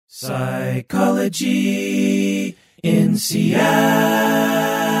Psychology in Seattle.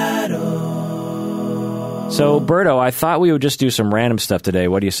 So, Berto, I thought we would just do some random stuff today.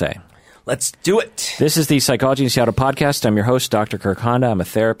 What do you say? Let's do it. This is the Psychology in Seattle podcast. I'm your host, Dr. Kirk Honda. I'm a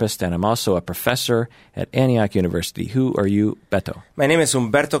therapist, and I'm also a professor at Antioch University. Who are you, Beto? My name is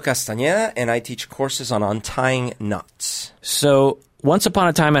Humberto Castañeda, and I teach courses on untying knots. So, Once Upon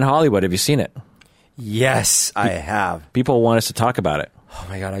a Time in Hollywood, have you seen it? Yes, I have. People want us to talk about it. Oh,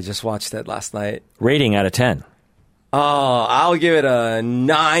 my God, I just watched it last night. Rating out of 10. Oh, I'll give it a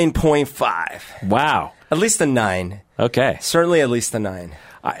 9.5. Wow. At least a 9. Okay. Certainly at least a 9.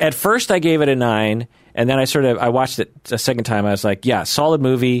 At first, I gave it a 9, and then I watched it a second time. I was like, yeah, solid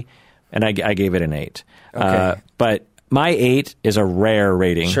movie, and I gave it an 8. Okay. But my 8 is a rare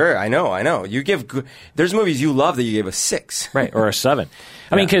rating. Sure, I know. You give there's movies you love that you gave a 6. Right, or a 7.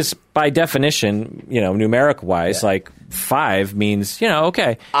 I mean, because by definition, numeric-wise, like 5 means,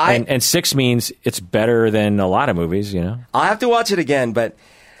 okay. And 6 means it's better than a lot of movies, I'll have to watch it again, but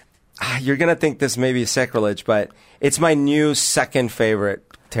you're going to think this may be sacrilege, but it's my new second favorite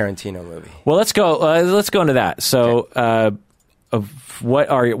Tarantino movie. Well, let's go into that. So, what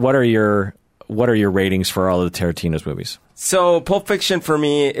are your ratings for all of the Tarantino's movies? So, Pulp Fiction for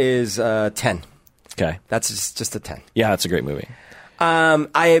me is 10. Okay. That's just a 10. Yeah, that's a great movie.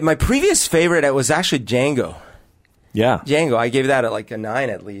 My previous favorite was actually Django. Yeah. Django, I gave that like a 9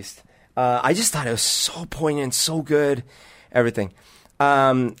 at least. I just thought it was so poignant, so good, everything.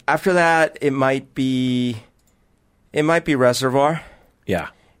 After that, it might be Reservoir. Yeah.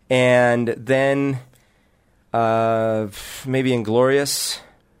 And then maybe Inglourious.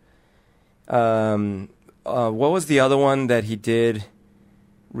 What was the other one that he did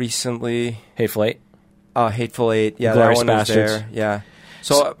recently? Hateful Eight. Hateful Eight. Yeah, Inglourious that one Bastards. was there. Yeah.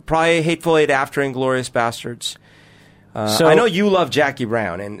 So probably Hateful Eight after Inglourious Bastards. I know you love Jackie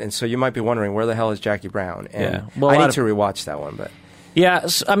Brown, and so you might be wondering, where the hell is Jackie Brown? And yeah. Well, I need to rewatch that one, but... Yeah,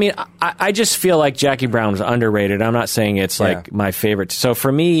 I mean, I just feel like Jackie Brown was underrated. I'm not saying it's like my favorite. So for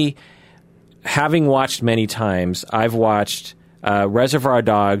me, having watched many times, I've watched Reservoir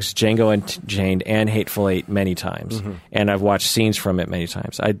Dogs, Django Unchained, and Hateful Eight many times. Mm-hmm. And I've watched scenes from it many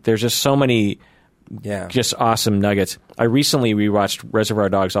times. There's just so many just awesome nuggets. I recently rewatched Reservoir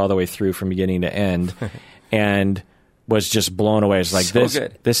Dogs all the way through from beginning to end and was just blown away. It's like,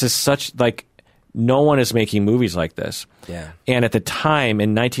 this is such, like, no one is making movies like this. Yeah. And at the time,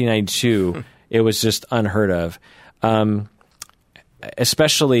 in 1992, it was just unheard of.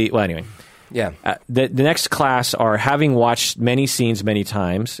 Especially, well, anyway. Yeah. The next class are having watched many scenes many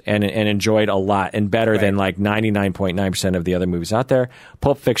times and enjoyed a lot and better than like 99.9% of the other movies out there.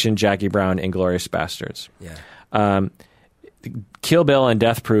 Pulp Fiction, Jackie Brown, Inglourious Bastards. Yeah. Kill Bill and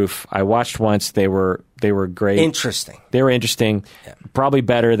Death Proof, I watched once. They were great. Interesting. They were interesting. Yeah. Probably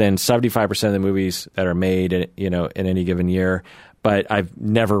better than 75% of the movies that are made in any given year. But I've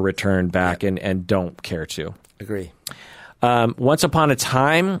never returned back and don't care to. Agree. Once Upon a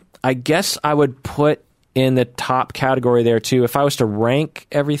Time, I guess I would put in the top category there too. If I was to rank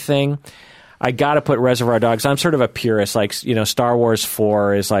everything, I got to put Reservoir Dogs. I'm sort of a purist. Like, Star Wars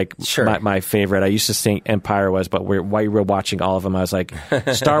 4 is like my favorite. I used to think Empire was, but while you were watching all of them, I was like,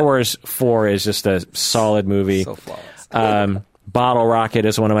 Star Wars 4 is just a solid movie. So flawless. Bottle Rocket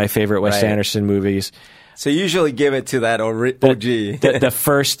is one of my favorite Wes Anderson movies. So you usually give it to that OG. The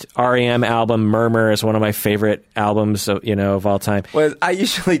first REM album, Murmur, is one of my favorite albums of all time. Well, I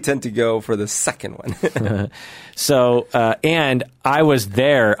usually tend to go for the second one. So, and I was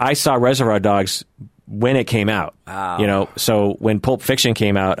there. I saw Reservoir Dogs when it came out. Wow. So when Pulp Fiction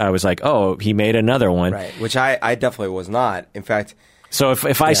came out, I was like, oh, he made another one. Right, which I definitely was not. In fact... So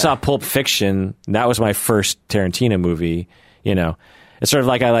if I saw Pulp Fiction, that was my first Tarantino movie, It's sort of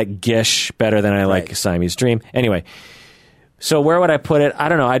like I like Gish better than I like Siamese Dream. Anyway, so where would I put it? I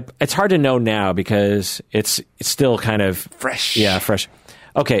don't know. It's hard to know now because it's still kind of... fresh. Yeah, fresh.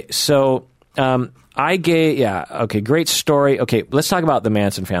 Okay, so... great story. Okay, let's talk about the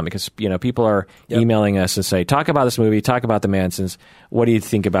Manson family because, people are emailing us and say, talk about this movie, talk about the Mansons. What do you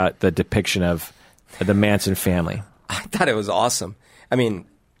think about the depiction of the Manson family? I thought it was awesome. I mean,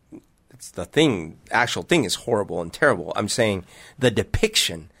 actual thing is horrible and terrible. I'm saying the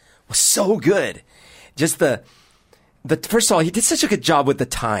depiction was so good. Just first of all, he did such a good job with the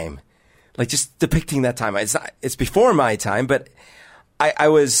time. Like just depicting that time. It's before my time, but I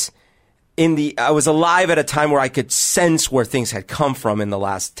was alive at a time where I could sense where things had come from in the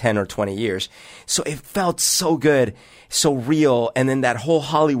last 10 or 20 years. So it felt so good, so real. And then that whole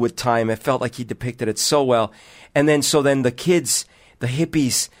Hollywood time, it felt like he depicted it so well. And then, the kids, the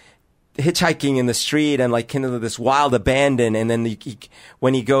hippies, hitchhiking in the street and like kind of this wild abandon. And then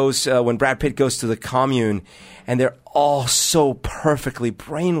when Brad Pitt goes to the commune and they're all so perfectly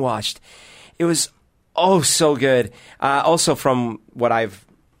brainwashed. It was so good. Also from what I've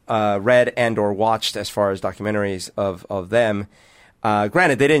read and or watched as far as documentaries of them,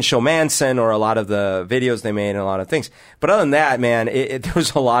 granted, they didn't show Manson or a lot of the videos they made and a lot of things. But other than that, man, there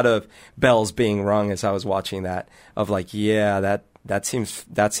was a lot of bells being rung as I was watching that of like, yeah, that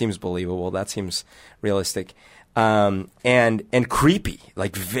seems believable. That seems realistic. And creepy,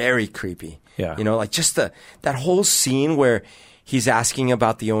 like very creepy. Yeah. You know, like just that whole scene where he's asking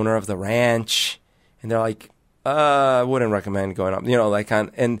about the owner of the ranch and they're like, I wouldn't recommend going up, you know, like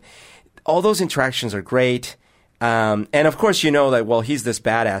and all those interactions are great. And of course, you know, like, well, he's this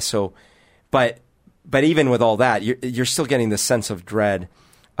badass. So, but even with all that, you're still getting this sense of dread.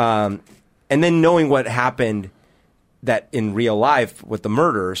 And then knowing what happened that in real life with the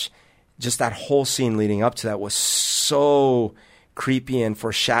murders, just that whole scene leading up to that was so creepy and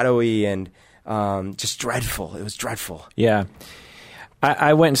foreshadowy and just dreadful. It was dreadful. Yeah.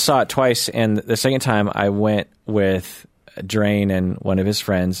 I went and saw it twice, and the second time I went with Drain and one of his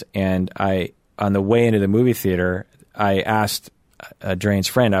friends, and on the way into the movie theater, I asked Drain's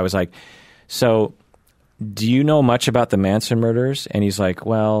friend, I was like, so do you know much about the Manson murders? And he's like,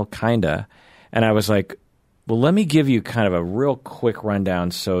 well, kinda. And I was like, well, let me give you kind of a real quick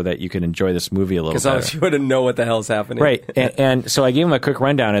rundown so that you can enjoy this movie a little better. Because you wouldn't know what the hell's happening. Right. And so I gave him a quick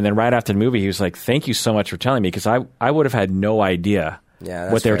rundown, and then right after the movie, he was like, thank you so much for telling me, because I would have had no idea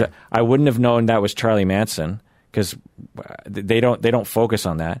what they were I wouldn't have known that was Charlie Manson, because they don't focus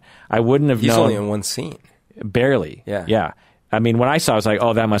on that. I wouldn't have known. He's only in one scene. Barely. Yeah. I mean, when I saw it, I was like,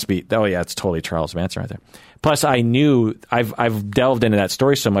 oh, that must be, oh yeah, it's totally Charles Manson right there. Plus, I knew, I've delved into that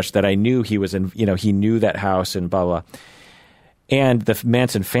story so much that I knew he was in, you know, he knew that house and blah, blah. And the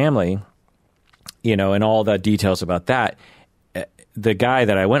Manson family, you know, and all the details about that. The guy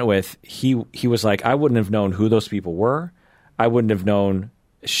that I went with, he was like, I wouldn't have known who those people were. I wouldn't have known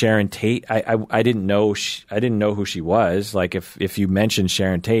Sharon Tate. I didn't know who she was. Like if you mentioned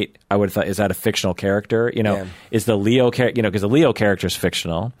Sharon Tate, I would have thought, is that a fictional character? You know, yeah. Is the Leo character? You know, because the Leo character is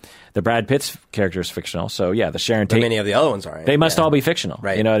fictional, the Brad Pitt's character is fictional. So yeah, the Sharon Tate. But many of the other ones aren't. They must all be fictional,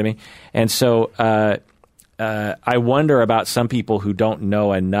 right? You know what I mean? And so I wonder about some people who don't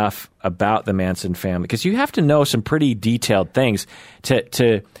know enough about the Manson family, because you have to know some pretty detailed things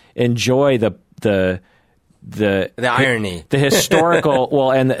to enjoy the irony, the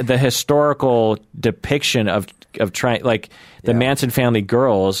historical, and the historical depiction of trying, like the Manson family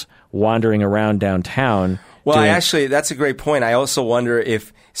girls wandering around downtown. Well, that's a great point. I also wonder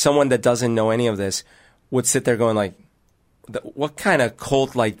if someone that doesn't know any of this would sit there going like, what kind of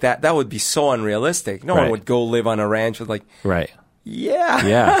cult like that? That would be so unrealistic. No one would go live on a ranch with like,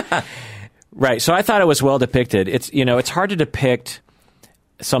 yeah. Right. So I thought it was well depicted. It's, you know, it's hard to depict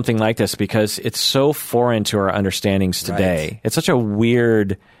something like this because it's so foreign to our understandings today. Right. It's such a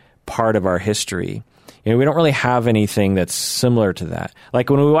weird part of our history. You know, we don't really have anything that's similar to that. Like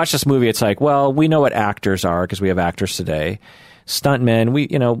when we watch this movie, it's like, well, we know what actors are because we have actors today. Stuntmen,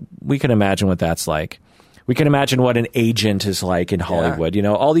 we can imagine what that's like. We can imagine what an agent is like in Hollywood. You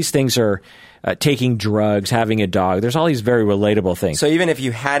know, all these things are taking drugs, having a dog. There's all these very relatable things. So even if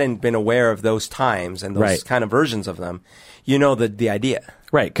you hadn't been aware of those times and those kind of versions of them, you know the idea.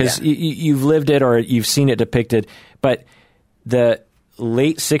 Right, because you've lived it or you've seen it depicted. But the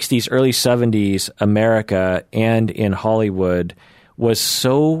late 60s, early 70s America and in Hollywood was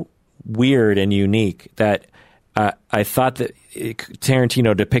so weird and unique that I thought that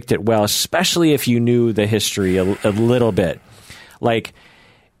Tarantino depicted it well, especially if you knew the history a little bit. Like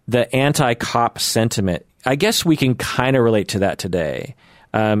the anti-cop sentiment, I guess we can kind of relate to that today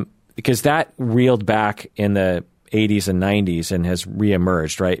because that reeled back in the 80s and 90s and has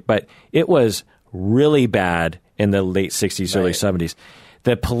reemerged, right? But it was really bad in the late 60s, early 70s.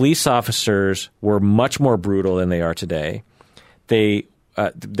 The police officers were much more brutal than they are today.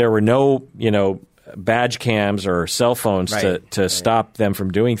 There were no, badge cams or cell phones to stop them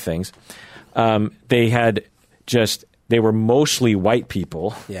from doing things. They were mostly white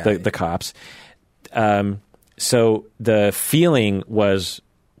people, the cops. So the feeling was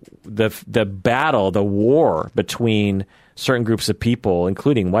the battle, the war between certain groups of people,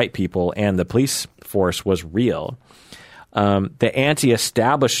 including white people, and the police force was real. The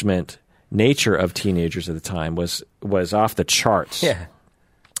anti-establishment nature of teenagers at the time was off the charts. Yeah.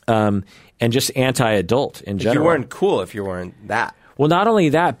 And just anti-adult in general. You weren't cool if you weren't that. Well, not only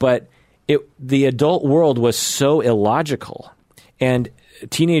that, but the adult world was so illogical, and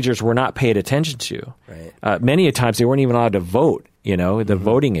teenagers were not paid attention to. Right. Many a times they weren't even allowed to vote the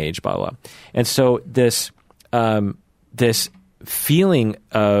voting age, blah, blah. And so this feeling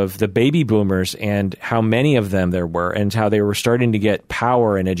of the baby boomers and how many of them there were and how they were starting to get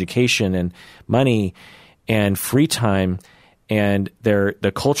power and education and money and free time and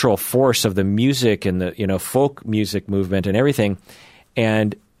the cultural force of the music and the folk music movement and everything,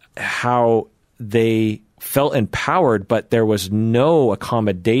 and how they felt empowered, but there was no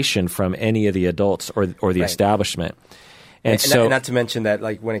accommodation from any of the adults or the establishment. And so, not to mention that,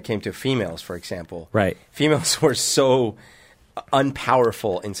 like, when it came to females, for example, right, females were so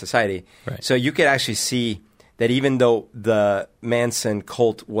unpowerful in society. Right. So you could actually see that even though the Manson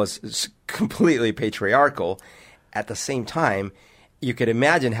cult was completely patriarchal, at the same time, you could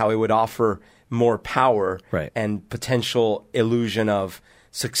imagine how it would offer more power and potential illusion of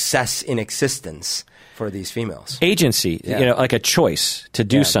success in existence for these females. Agency, like a choice to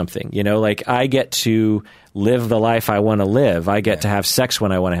do something. Like, I get to live the life I want to live. I get to have sex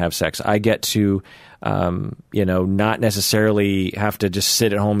when I want to have sex. I get to, not necessarily have to just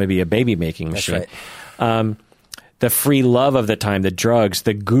sit at home and be a baby making machine. Right. The free love of the time, the drugs,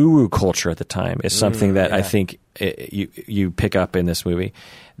 the guru culture at the time is something that I think you pick up in this movie.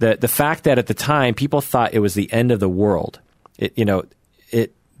 The fact that at the time people thought it was the end of the world.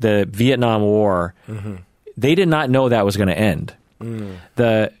 The Vietnam War, they did not know that was going to end.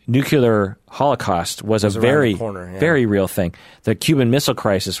 The nuclear holocaust was a very, very real thing. The Cuban Missile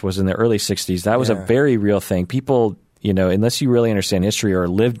Crisis was in the early 60s. That was a very real thing. People, unless you really understand history or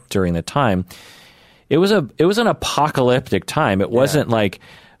lived during the time, it was an apocalyptic time. It wasn't like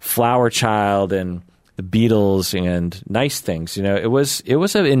Flower Child and the Beatles and nice things. It was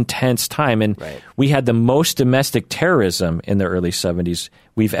an intense time, and we had the most domestic terrorism in the early 70s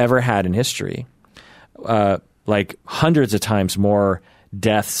we've ever had in history. Like hundreds of times more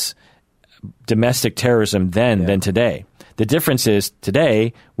deaths, domestic terrorism then than today. The difference is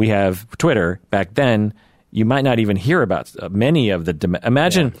today we have Twitter. Back then, you might not even hear about many of the.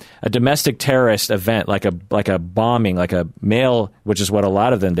 Imagine a domestic terrorist event like a bombing, like a mail, which is what a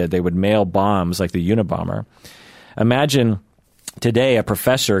lot of them did. They would mail bombs like the Unabomber. Imagine today a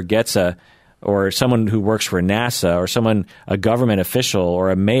professor gets or someone who works for NASA or a government official or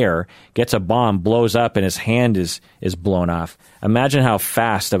a mayor gets a bomb, blows up, and his hand is blown off. Imagine how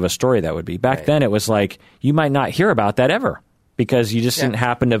fast of a story that would be. Back then, it was like you might not hear about that ever because you just didn't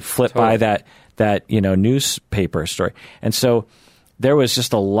happen to flip by that newspaper story. And so there was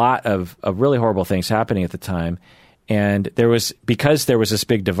just a lot of really horrible things happening at the time. And because there was this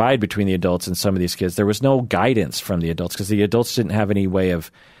big divide between the adults and some of these kids, there was no guidance from the adults because the adults didn't have any way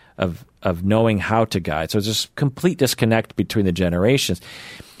of knowing how to guide. So it's just complete disconnect between the generations.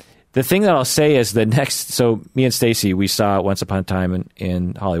 The thing that I'll say is so me and Stacy, we saw Once Upon a Time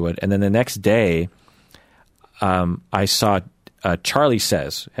in Hollywood. And then the next day, I saw Charlie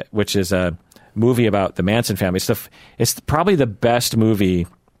Says, which is a movie about the Manson family. It's probably the best movie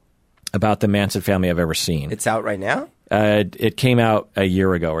about the Manson family I've ever seen. It's out right now? It came out a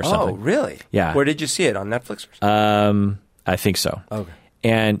year ago or something. Oh, really? Yeah. Where did you see it? On Netflix or something? I think so. Okay.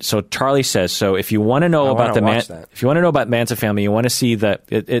 And so Charlie Says, so if you want to know about if you want to know about Manson family, you want to see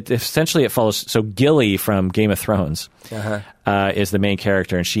essentially it follows. So Gilly from Game of Thrones is the main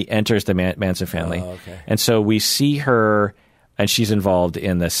character, and she enters the Manson family. Oh, okay. And so we see her, and she's involved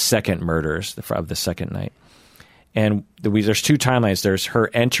in the second murders of the second night. And there's two timelines. There's her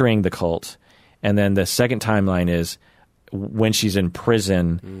entering the cult, and then the second timeline is when she's in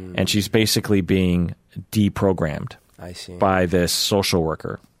prison and she's basically being deprogrammed. I see. By this social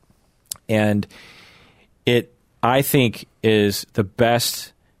worker. And it, I think, is the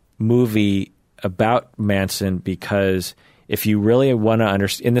best movie about Manson because if you really want to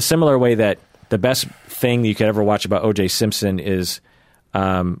understand, in the similar way that the best thing you could ever watch about O.J. Simpson is,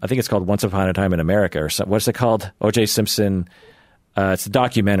 I think it's called Once Upon a Time in America or something. What's it called? O.J. Simpson, it's a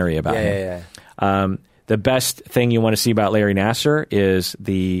documentary about him. Yeah. The best thing you want to see about Larry Nassar is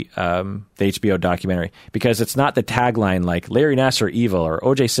the HBO documentary because it's not the tagline like Larry Nassar evil or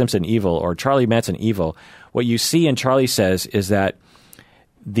O.J. Simpson evil or Charlie Manson evil. What you see in Charlie Says is that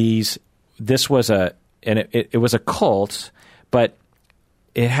this was it was a cult, but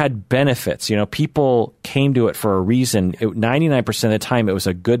it had benefits. People came to it for a reason. 99% of the time, it was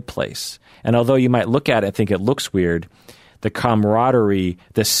a good place. And although you might look at it and think it looks weird, the camaraderie,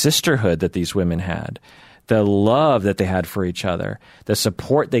 the sisterhood that these women had, the love that they had for each other, the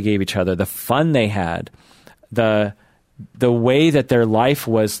support they gave each other, the fun they had, the way that their life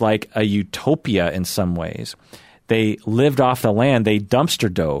was like a utopia in some ways. They lived off the land. They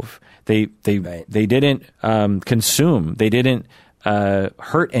dumpster dove. They didn't consume. They didn't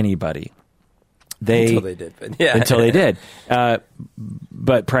hurt anybody. until they did. But yeah. Until they did.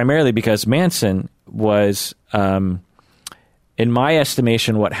 But primarily because Manson was, in my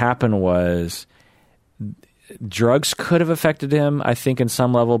estimation, what happened was drugs could have affected him, I think, in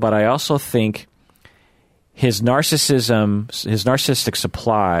some level, but I also think his narcissism, his narcissistic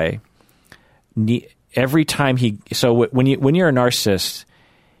supply, every time when you're a narcissist,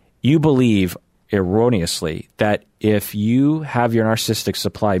 you believe erroneously that if you have your narcissistic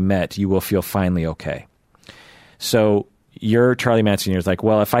supply met, you will feel finally okay. So you're Charlie Manson, you're like,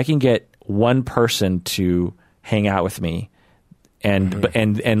 well, if I can get one person to hang out with me and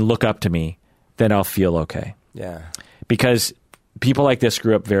look up to me, then I'll feel okay. Yeah. Because people like this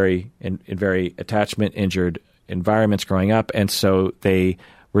grew up in very attachment injured environments growing up, and so they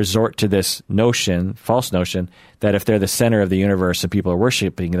resort to this false notion, that if they're the center of the universe and people are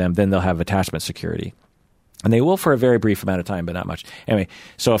worshiping them, then they'll have attachment security. And they will for a very brief amount of time, but not much. Anyway,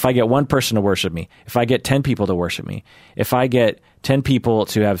 so if I get one person to worship me, if I get 10 people to worship me, if I get 10 people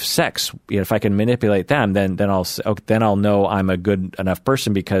to have sex, if I can manipulate them, then I'll know I'm a good enough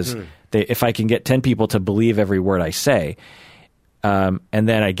person, because if I can get 10 people to believe every word I say, and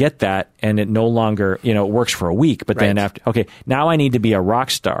then I get that, and it no longer, it works for a week, but then now I need to be a rock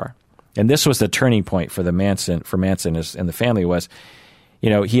star. And this was the turning point for Manson and the family was,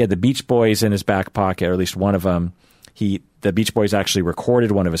 he had the Beach Boys in his back pocket, or at least one of them. The Beach Boys actually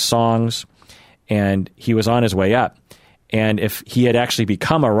recorded one of his songs, and he was on his way up. And if he had actually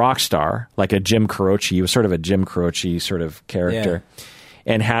become a rock star, like a Jim Croce, he was sort of a Jim Croce sort of character,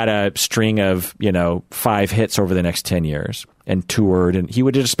 and had a string of, 5 hits over the next 10 years and toured, and he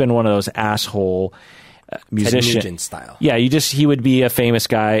would have just been one of those asshole musician Ted Nugent style. Yeah, he would be a famous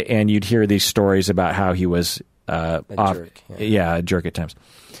guy, and you'd hear these stories about how he was a jerk at times,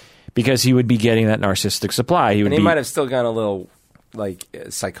 because he would be getting that narcissistic supply. He might have still gone a little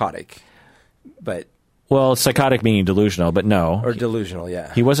psychotic, but psychotic meaning delusional, but no, or delusional.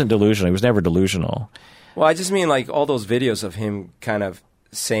 Yeah, he wasn't delusional. He was never delusional. Well, I just mean all those videos of him kind of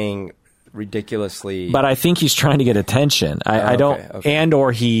saying ridiculously. But I think he's trying to get attention. I don't,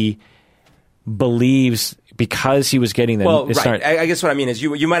 or he believes because he was getting the. Well, right. I guess what I mean is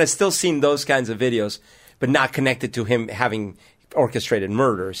you might have still seen those kinds of videos, but not connected to him having orchestrated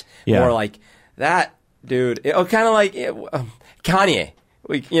murders. Yeah. More like that dude. Kind of like Kanye.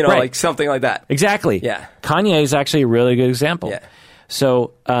 Like something like that. Exactly. Yeah. Kanye is actually a really good example. Yeah.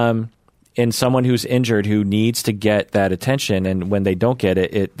 So, in someone who's injured who needs to get that attention, and when they don't get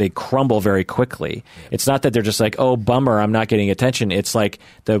it, they crumble very quickly. Yeah. It's not that they're just like, oh, bummer, I'm not getting attention. It's like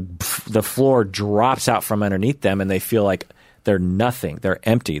the floor drops out from underneath them, and they feel like they're nothing. They're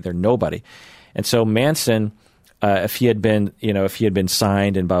empty. They're nobody. And so Manson, if he had been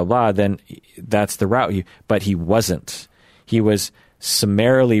signed and blah, blah, blah, then that's the route. But he wasn't. He was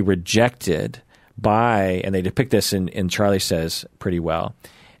summarily rejected by, and they depict this in Charlie Says pretty well,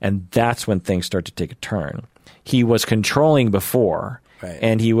 and that's when things start to take a turn. He was controlling before,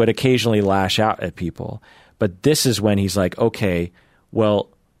 and he would occasionally lash out at people, but this is when he's like, okay, well,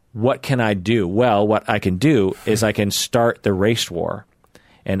 what can I do? Well, what I can do is I can start the race war,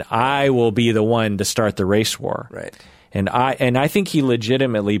 and I will be the one to start the race war. Right. And I think he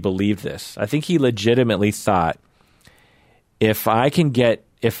legitimately believed this. I think he legitimately thought, if I can get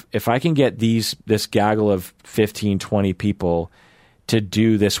this gaggle of 15, 20 people to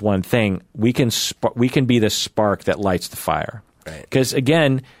do this one thing, we can be the spark that lights the fire. Right. Because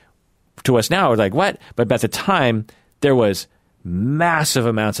again, to us now, we're like, what? But at the time, there was massive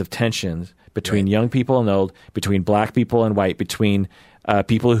amounts of tensions between young people and old, between black people and white, between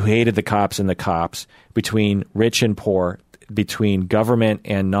people who hated the cops and the cops, between rich and poor, between government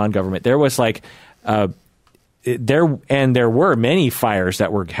and non-government. There was there were many fires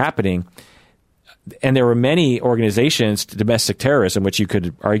that were happening, and there were many organizations, domestic terrorism, which you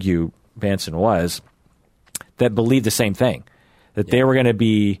could argue Manson was, that believed the same thing, that they were going to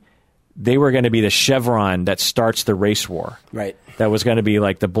be the chevron that starts the race war. Right. That was going to be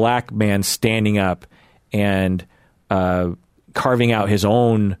like the black man standing up and carving out his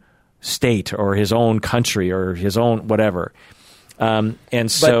own state or his own country or his own whatever.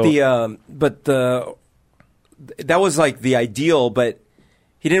 That was like the ideal, but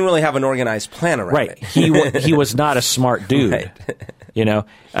he didn't really have an organized plan around it. He was not a smart dude. Right.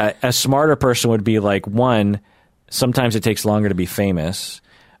 A smarter person would be like, one, sometimes it takes longer to be famous.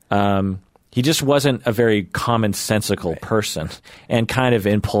 He just wasn't a very commonsensical person, and kind of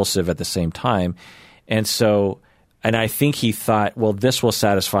impulsive at the same time. And I think he thought, well, this will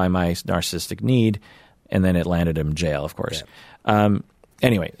satisfy my narcissistic need, and then it landed him in jail, of course. Yeah.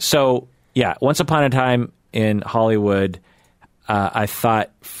 Anyway, so yeah, once upon a time in Hollywood, I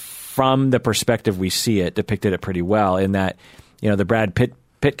thought from the perspective we see it, depicted it pretty well in that, the Brad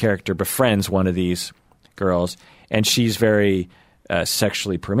Pitt character befriends one of these girls, and she's very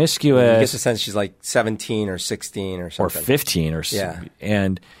sexually promiscuous. You get the sense she's like 17 or 16 or something. Or 15 or something. Yeah.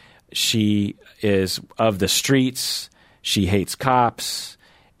 And she is of the streets. She hates cops.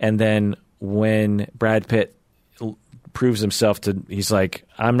 And then when Brad Pitt proves himself he's like,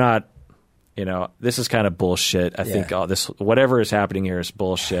 I'm not, this is kind of bullshit. I think all this, whatever is happening here is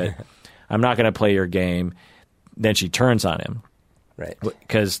bullshit. I'm not going to play your game. Then she turns on him. Right.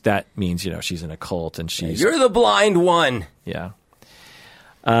 Because that means, she's in a cult and she's... You're the blind one. Yeah.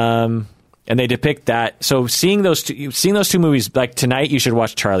 And they depict that. So seeing those two movies, like tonight, you should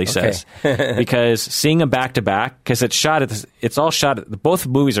watch Charlie Says, because seeing them back to back, because both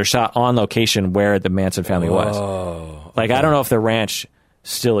movies are shot on location where the Manson family was. Like, I don't know if the ranch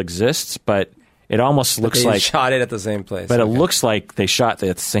still exists, but it almost looks like shot it at the same place. But it looks like they shot it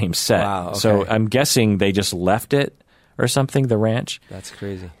at the same set. Wow, okay. So I'm guessing they just left it or something. The ranch. That's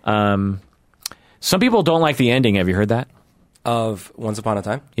crazy. Some people don't like the ending. Have you heard that? Of Once Upon a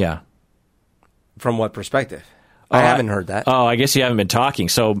Time? Yeah. From what perspective? I haven't heard that. Oh, I guess you haven't been talking.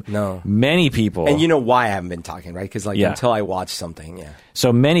 So no. Many people... And you know why I haven't been talking, right? Because until I watch something,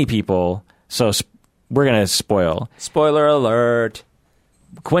 So many people... So we're going to spoil. Spoiler alert.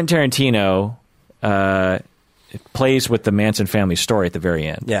 Quentin Tarantino plays with the Manson family story at the very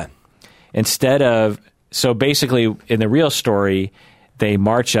end. Yeah. Instead of... So basically, in the real story, they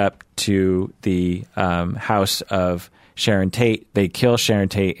march up to the house of Sharon Tate. They kill Sharon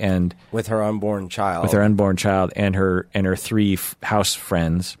Tate and with her unborn child. And her three house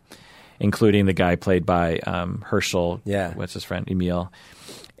friends, including the guy played by Herschel. Yeah. What's his friend? Emil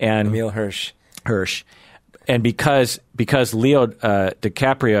Hirsch. And because Leo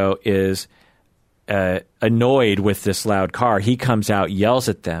DiCaprio is annoyed with this loud car, he comes out, yells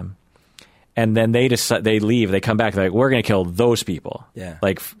at them. And then they leave. They come back. They're like, we're going to kill those people. Yeah.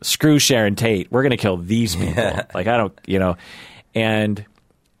 Like, screw Sharon Tate. We're going to kill these people. Yeah. Like, I don't, And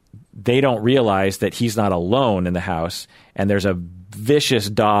they don't realize that he's not alone in the house. And there's a vicious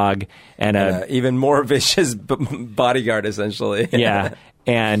dog and a even more vicious bodyguard, essentially. Yeah.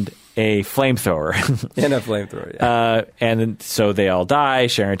 And a flamethrower. And a flamethrower, yeah. And so they all die.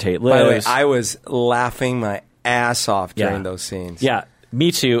 Sharon Tate lives. By the way, I was laughing my ass off during those scenes. Yeah.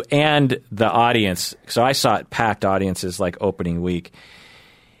 Me too, and the audience. So I saw it packed audiences like opening week.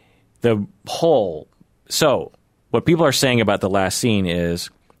 So what people are saying about the last scene is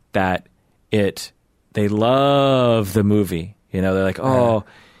that they love the movie. They're like, oh.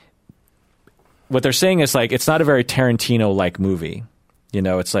 What they're saying is like it's not a very Tarantino-like movie.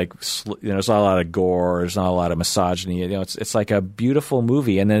 It's like there's not a lot of gore, there's not a lot of misogyny. It's like a beautiful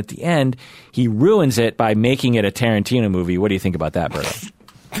movie, and then at the end, he ruins it by making it a Tarantino movie. What do you think about that, Berto?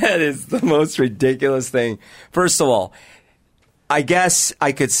 That is the most ridiculous thing. First of all, I guess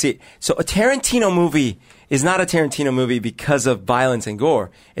I could see. So a Tarantino movie is not a Tarantino movie because of violence and gore.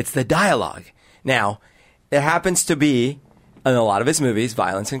 It's the dialogue. Now, there happens to be in a lot of his movies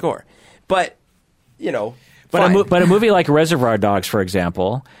violence and gore, but But a movie like Reservoir Dogs, for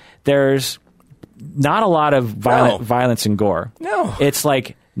example, there's not a lot of violence and gore. No. It's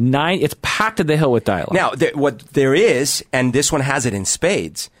like it's packed to the hill with dialogue. Now, what there is, and this one has it in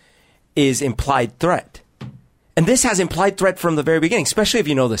spades, is implied threat. And this has implied threat from the very beginning, especially if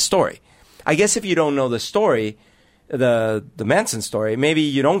you know the story. I guess if you don't know the story, the Manson story, maybe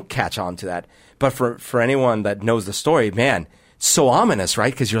you don't catch on to that. But for anyone that knows the story, man, it's so ominous,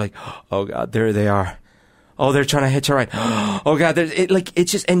 right? Because you're like, oh, God, there they are. Oh, they're trying to hitch a ride. Oh God,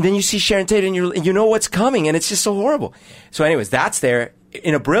 it's just, and then you see Sharon Tate, and you know what's coming, and it's just so horrible. So, anyways, that's there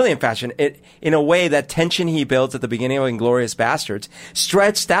in a brilliant fashion. In a way that tension he builds at the beginning of Inglourious Bastards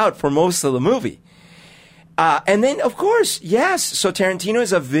stretched out for most of the movie. And then, of course, yes. So Tarantino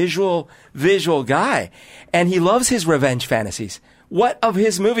is a visual guy, and he loves his revenge fantasies. What of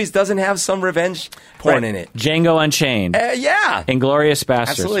his movies doesn't have some revenge porn in it? Django Unchained. Yeah. Inglourious Basterds.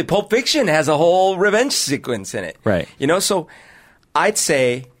 Absolutely. Pulp Fiction has a whole revenge sequence in it. Right. So I'd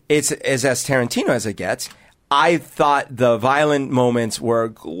say it's as Tarantino as it gets. I thought the violent moments were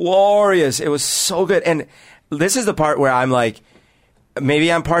glorious. It was so good. And this is the part where I'm like,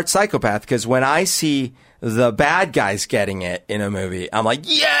 maybe I'm part psychopath, because when I see the bad guys getting it in a movie, I'm like,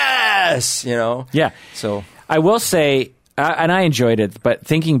 yes! Yeah. So I will say... and I enjoyed it, but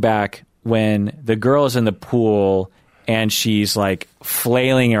thinking back when the girl is in the pool and she's like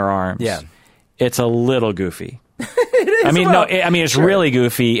flailing her arms, it's a little goofy. It is. It's really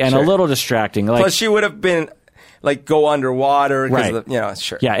goofy and a little distracting. Like, plus, she would have been like go underwater, right?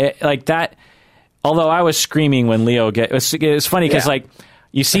 Sure, yeah, like that. Although I was screaming when Leo it was funny because like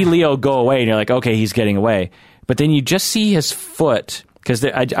You see Leo go away, and you're like, okay, he's getting away. But then you just see his foot, because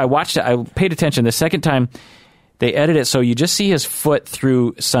I watched it, I paid attention. The second time, they edit it so you just see his foot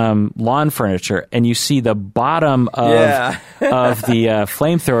through some lawn furniture, and you see the bottom of the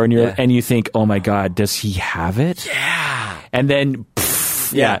flamethrower, and you think, oh my God, does he have it? Yeah. And then,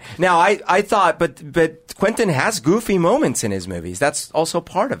 Now, I thought, but Quentin has goofy moments in his movies. That's also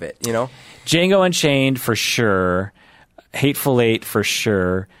part of it, you know? Django Unchained, for sure. Hateful Eight, for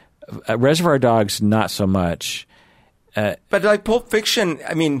sure. Reservoir Dogs, not so much. But like Pulp Fiction,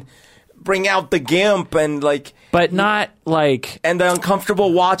 I mean, bring out the gimp and like... But not like... And the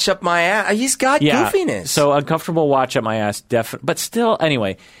uncomfortable watch up my ass. He's got goofiness. So uncomfortable watch up my ass, definitely. But still,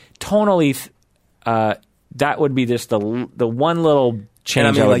 anyway, tonally, that would be just the one little change and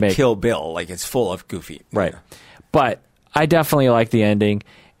I mean, would like make. Kill Bill, like it's full of goofy. Right. But I definitely like the ending.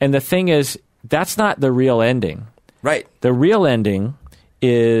 And the thing is, that's not the real ending. Right. The real ending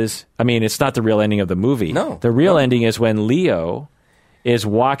is... I mean, it's not the real ending of the movie. No. The real ending is when Leo is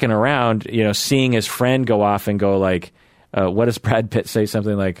walking around, seeing his friend go off and go like, what does Brad Pitt say?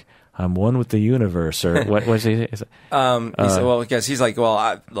 Something like, I'm one with the universe, or what was he? He said, well, because he's like,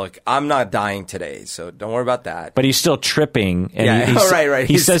 well, look, I'm not dying today, so don't worry about that. But he's still tripping. And right.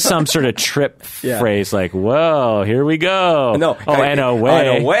 He says some sort of trip phrase like, whoa, here we go. No. And away.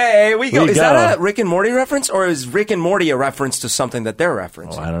 And away we go. Is that a Rick and Morty reference, or is Rick and Morty a reference to something that they're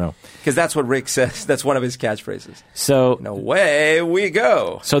referencing? I don't know. Because that's what Rick says. That's one of his catchphrases. So and away we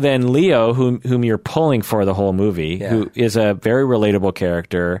go. So then Leo, whom you're pulling for the whole movie, who is a very relatable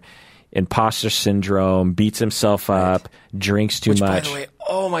character, imposter syndrome, beats himself up, drinks too much. By the way,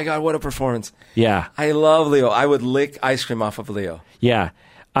 oh my God, what a performance. Yeah. I love Leo. I would lick ice cream off of Leo. Yeah.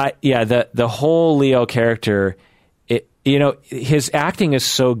 The whole Leo character, his acting is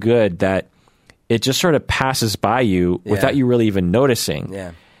so good that it just sort of passes by you without you really even noticing.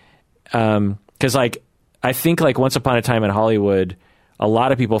 Yeah. Because I think like Once Upon a Time in Hollywood, a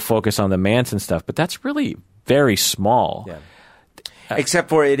lot of people focus on the Manson stuff, but that's really very small. Yeah. Except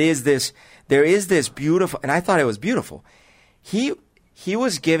for there is this beautiful, and I thought it was beautiful. He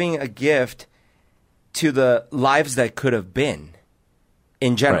was giving a gift to the lives that could have been,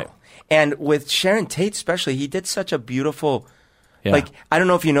 in general. Right. And with Sharon Tate especially, he did such a beautiful, like, I don't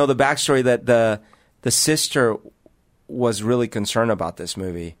know if you know the backstory that the sister was really concerned about this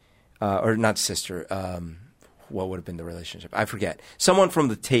movie. Or not sister, what would have been the relationship? I forget. Someone from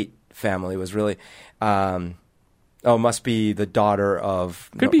the Tate family was really... must be the daughter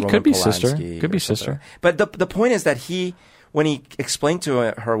of could be sister. Could be sister. But the point is that when he explained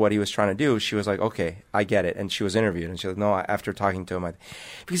to her what he was trying to do, she was like, "Okay, I get it." And she was interviewed, and she was like, "No." After talking to him,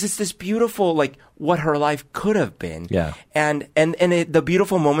 because it's this beautiful, like what her life could have been. Yeah. And the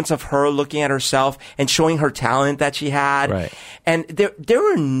beautiful moments of her looking at herself and showing her talent that she had. Right. And there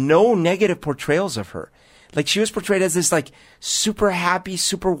were no negative portrayals of her. Like she was portrayed as this like super happy,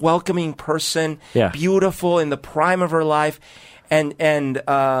 super welcoming person, beautiful in the prime of her life, and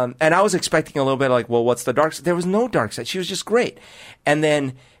I was expecting a little bit like, well, what's the dark side? There was no dark side. She was just great,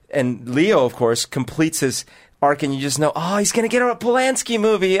 and Leo, of course, completes his arc, and you just know, oh, he's gonna get a Polanski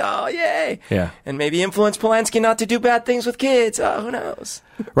movie, oh yay, and maybe influence Polanski not to do bad things with kids. Oh, who knows?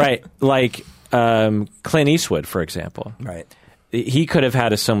 Right, like Clint Eastwood, for example. Right, he could have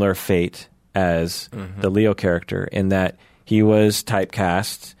had a similar fate as the Leo character in that he was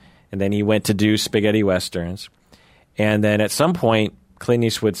typecast and then he went to do spaghetti westerns, and then at some point Clint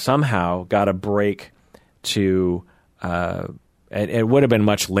Eastwood somehow got a break to and it would have been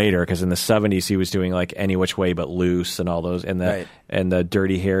much later because in the 70s he was doing like Any Which Way But Loose and all those and the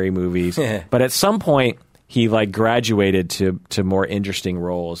Dirty Harry movies. But at some point he like graduated to more interesting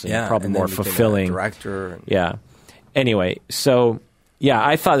roles and probably and more fulfilling director. Anyway, so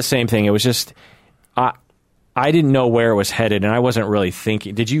I thought the same thing. It was just I didn't know where it was headed, and I wasn't really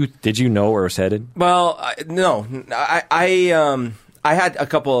thinking. Did you know where it was headed? Well, no. I had a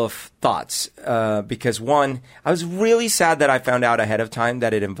couple of thoughts because one, I was really sad that I found out ahead of time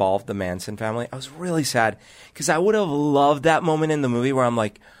that it involved the Manson family. I was really sad because I would have loved that moment in the movie where I'm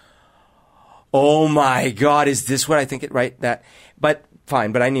like, oh my God, is this what I think it right? But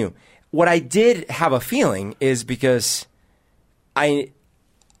fine, but I knew. What I did have a feeling is because I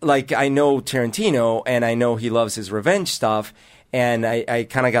know Tarantino and I know he loves his revenge stuff, and I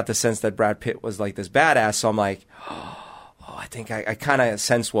kind of got the sense that Brad Pitt was like this badass, so I'm like, I think I kind of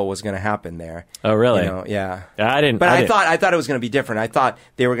sensed what was going to happen there. Oh, really? Yeah. I didn't. But I thought it was going to be different. I thought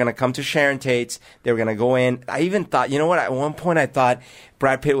they were going to come to Sharon Tate's. They were going to go in. I even thought, you know what? At one point, I thought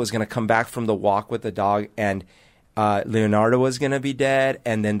Brad Pitt was going to come back from the walk with the dog and Leonardo was going to be dead,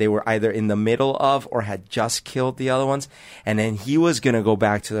 and then they were either in the middle of or had just killed the other ones, and then he was going to go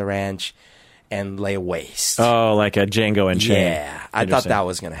back to the ranch and lay waste. Oh, like a Django Unchained. Yeah, I thought that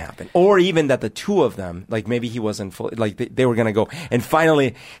was going to happen. Or even that the two of them, like maybe he wasn't fully, like they were going to go. And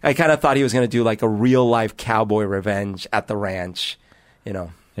finally, I kind of thought he was going to do like a real life cowboy revenge at the ranch, you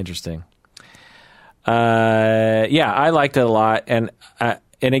know. Interesting. Yeah, I liked it a lot. And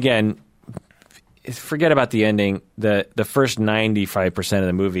again, forget about the ending. The first 95% of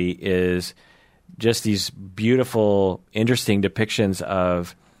the movie is just these beautiful, interesting depictions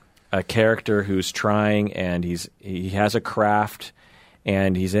of a character who's trying, and he has a craft,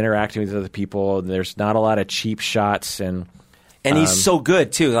 and he's interacting with other people. There's not a lot of cheap shots, and he's so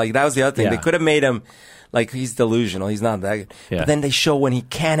good too. Like that was the other thing. Yeah. They could have made him like he's delusional. He's not that good. Yeah. But then they show when he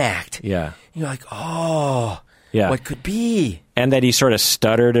can act. yeah, You're like, oh, yeah, what could be? and that he sort of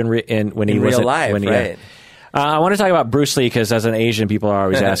stuttered when he In wasn't real life, when he, right? I want to talk about Bruce Lee because as an Asian, people are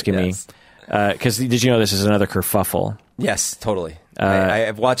always asking Yes. me. Because did you know this is another kerfuffle? Yes, totally.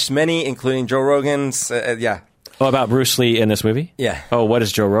 I've watched many, including Joe Rogan's. Yeah. Oh, about Bruce Lee in this movie? Yeah. Oh, what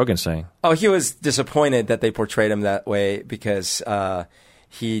is Joe Rogan saying? Oh, he was disappointed that they portrayed him that way because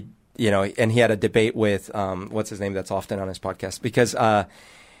he, you know, and he had a debate with what's his name that's often on his podcast because,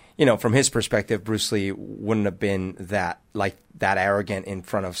 you know, from his perspective, Bruce Lee wouldn't have been that arrogant in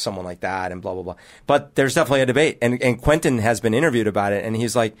front of someone like that and blah blah blah. But there's definitely a debate, and Quentin has been interviewed about it, and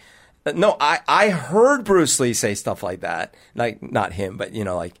he's like, no, I heard Bruce Lee say stuff like that, like not him, but you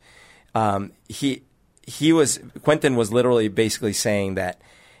know, like Quentin was literally basically saying that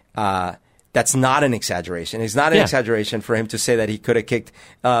that's not an exaggeration. It's not an exaggeration for him to say that he could have kicked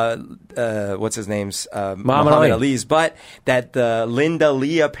what's his name's Muhammad Ali's, but that Linda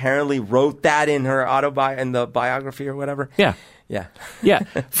Lee apparently wrote that in her in the biography or whatever. Yeah, yeah, yeah.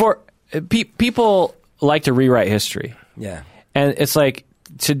 For people like to rewrite history. Yeah, and it's like.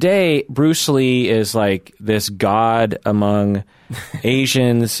 Today, Bruce Lee is like this god among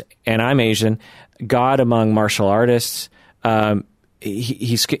Asians, and I'm Asian, god among martial artists.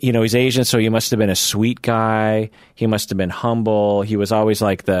 He's Asian, so he must have been a sweet guy. He must have been humble. He was always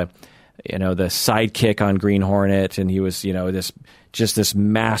like the sidekick on Green Hornet, and he was, this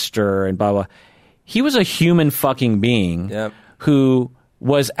master and blah, blah. He was a human fucking being who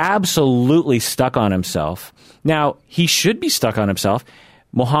was absolutely stuck on himself. Now, he should be stuck on himself.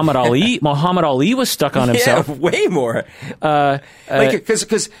 Muhammad Ali was stuck on himself. Yeah, way more.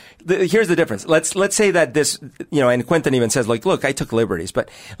 Because here's the difference. Let's say that this, and Quentin even says, like, look, I took liberties, but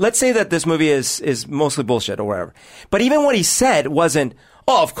let's say that this movie is mostly bullshit or whatever. But even what he said wasn't,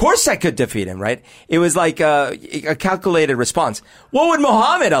 oh, of course I could defeat him, right? It was like a calculated response. What would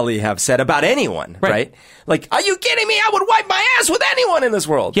Muhammad Ali have said about anyone, right? Like, are you kidding me? I would wipe my ass with anyone in this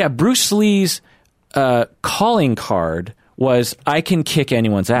world. Yeah, Bruce Lee's calling card was I can kick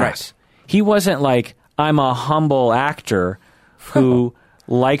anyone's ass. Right. He wasn't like I'm a humble actor who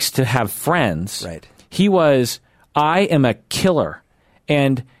likes to have friends. Right. He was I am a killer.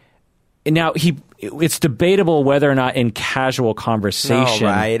 And now it's debatable whether or not in casual conversation.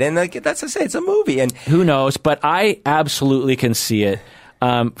 Right. And that's to say it's a movie and who knows, but I absolutely can see it.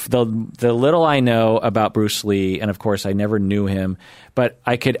 The little I know about Bruce Lee, and of course I never knew him, but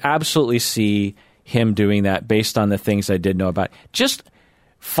I could absolutely see him doing that based on the things I did know about. Just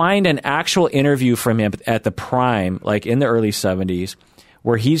find an actual interview from him at the prime, like in the early 70s,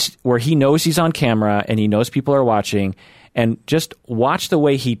 where he knows he's on camera and he knows people are watching, and just watch the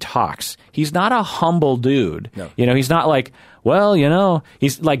way he talks. He's not a humble dude. No. He's not like,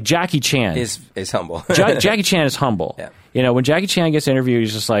 he's like Jackie Chan. Is humble. Jackie Chan is humble. Yeah. When Jackie Chan gets interviewed,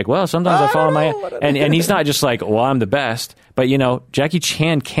 he's just like, well, sometimes I follow and he's not just like, well, I'm the best. But, Jackie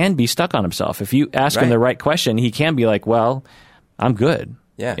Chan can be stuck on himself. If you ask him the right question, he can be like, well, I'm good.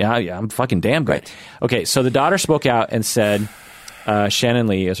 Yeah, I'm fucking damn good. Right. Okay, so the daughter spoke out and said, Shannon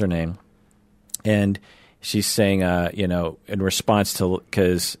Lee is her name. And she's saying, in response to,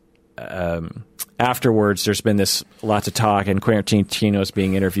 because afterwards there's been this lots of talk and Quentin Tarantino's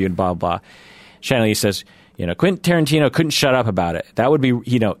being interviewed, blah, blah. Shannon Lee says, Quentin Tarantino couldn't shut up about it. That would be,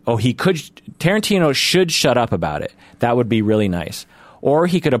 Tarantino should shut up about it. That would be really nice. Or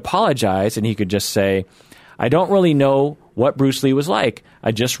he could apologize and he could just say, I don't really know what Bruce Lee was like.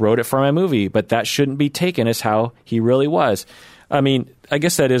 I just wrote it for my movie, but that shouldn't be taken as how he really was. I mean, I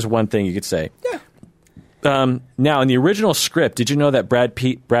guess that is one thing you could say. Yeah. Now, in the original script, did you know that Brad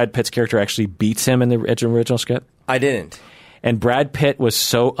Pitt's character actually beats him in the original script? I didn't. And Brad Pitt was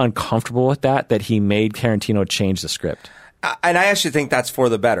so uncomfortable with that he made Tarantino change the script. And I actually think that's for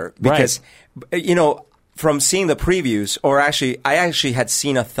the better because, from seeing the previews, or I actually had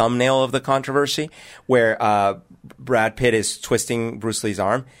seen a thumbnail of the controversy where Brad Pitt is twisting Bruce Lee's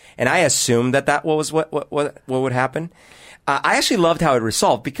arm, and I assumed that was what would happen. I actually loved how it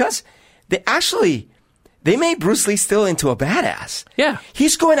resolved because they made Bruce Lee still into a badass. Yeah.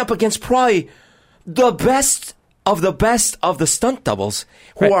 He's going up against probably the best of the stunt doubles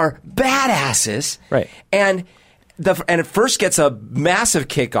who are badasses. Right. And it first gets a massive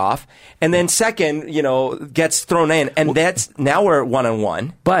kickoff, and then second, gets thrown in, and now we're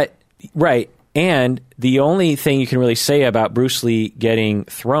 1-on-1. But, right. And the only thing you can really say about Bruce Lee getting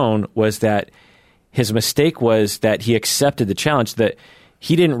thrown was that his mistake was that he accepted the challenge, that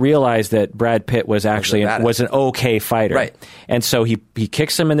he didn't realize that Brad Pitt was actually was an okay fighter. Right. And so he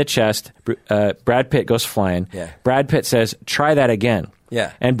kicks him in the chest. Brad Pitt goes flying. Yeah. Brad Pitt says, "Try that again."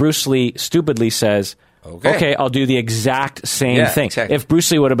 Yeah. And Bruce Lee stupidly says, Okay, I'll do the exact same thing. Exactly. If Bruce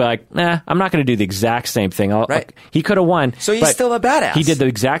Lee would have been like, nah, I'm not going to do the exact same thing. He could have won. So he's still a badass. He did the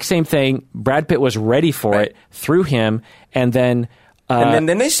exact same thing. Brad Pitt was ready for it, threw him, and then... and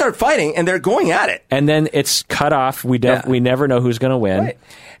then they start fighting, and they're going at it. And then it's cut off. We never know who's going to win. Right.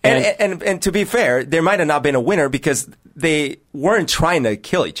 And to be fair, there might have not been a winner because they weren't trying to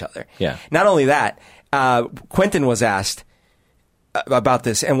kill each other. Yeah. Not only that, Quentin was asked about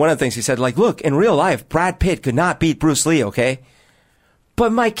this, and one of the things he said, like, look, in real life, Brad Pitt could not beat Bruce Lee, okay?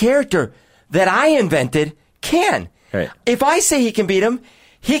 But my character that I invented can. Right. If I say he can beat him,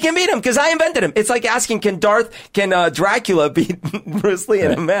 he can beat him because I invented him. It's like asking, can Dracula beat Bruce Lee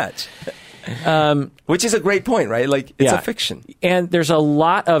in a match? Which is a great point, right? Like, it's a fiction. And there's a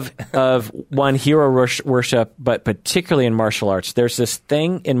lot of hero worship, but particularly in martial arts. There's this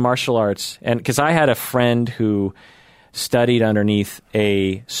thing in martial arts, and because I had a friend who studied underneath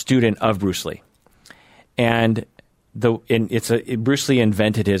a student of Bruce Lee. And Bruce Lee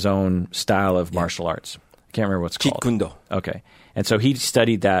invented his own style of martial arts. I can't remember what it's called. Jeet Kune Do. Okay. And so he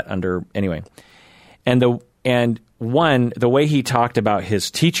studied that anyway. And the way he talked about his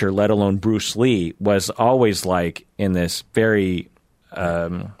teacher, let alone Bruce Lee, was always like in this very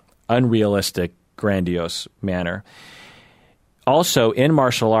unrealistic, grandiose manner. Also, in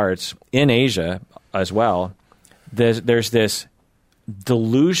martial arts, in Asia as well, there's this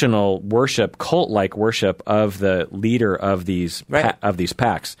delusional worship, cult-like worship of the leader of these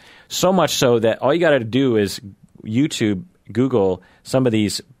packs. So much so that all you got to do is Google some of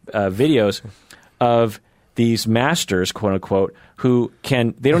these videos of these masters, quote unquote,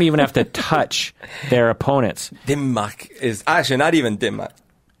 they don't even have to touch their opponents. Dimmak is actually not even Dimmak.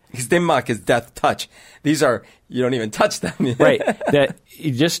 Because Dimmak is death touch. These are, you don't even touch them. Right.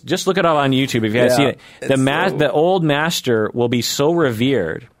 Just look it up on YouTube if you haven't seen it. The old master will be so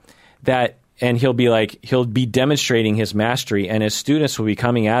revered and he'll be demonstrating his mastery, and his students will be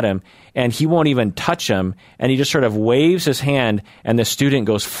coming at him, and he won't even touch them, and he just sort of waves his hand, and the student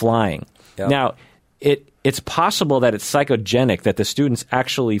goes flying. Yep. Now, it's possible that it's psychogenic, that the students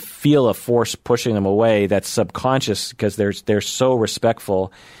actually feel a force pushing them away that's subconscious because they're so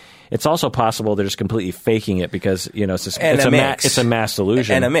respectful. It's also possible they're just completely faking it because it's a mass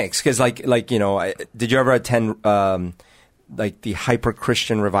illusion and a mix. Because did you ever attend the hyper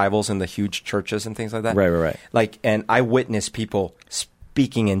Christian revivals in the huge churches and things like that? Right. And I witnessed people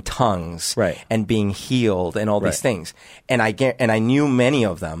speaking in tongues, and being healed and all these things, and I knew many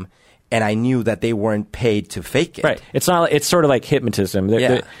of them. And I knew that they weren't paid to fake it. Right. It's not. It's sort of like hypnotism.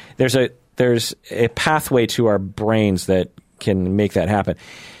 There's a pathway to our brains that can make that happen.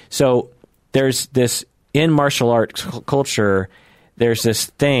 So there's this in martial arts culture. There's this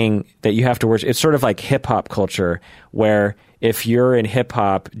thing that you have to worship. It's sort of like hip hop culture, where if you're in hip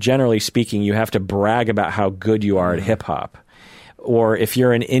hop, generally speaking, you have to brag about how good you are at hip hop. Or if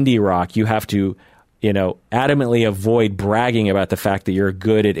you're in indie rock, you have to adamantly avoid bragging about the fact that you're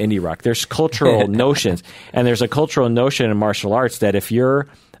good at indie rock. There's cultural notions, and there's a cultural notion in martial arts that if you're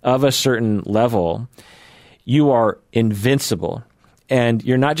of a certain level, you are invincible. And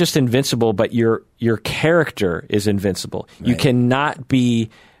you're not just invincible, but your character is invincible. Right. You cannot be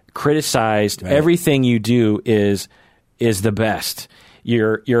criticized. Right. Everything you do is the best.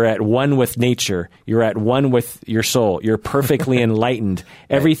 You're at one with nature. You're at one with your soul. You're perfectly enlightened.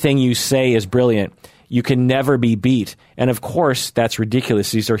 Everything you say is brilliant. You can never be beat. And of course, that's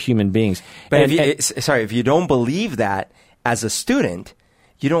ridiculous. These are human beings. But if you don't believe that as a student,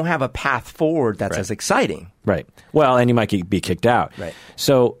 you don't have a path forward that's as exciting. Right. Well, and you might be kicked out. Right.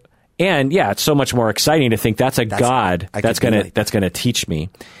 So, it's so much more exciting to think that's God that's going to teach me.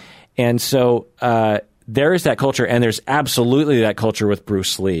 And so, there is that culture, and there's absolutely that culture with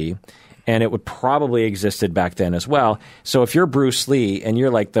Bruce Lee. and it would probably existed back then as well. So if you're Bruce Lee and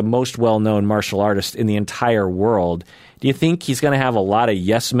you're like the most well-known martial artist in the entire world, do you think he's going to have a lot of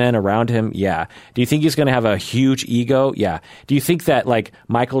yes men around him? Yeah. Do you think he's going to have a huge ego? Yeah. Do you think that like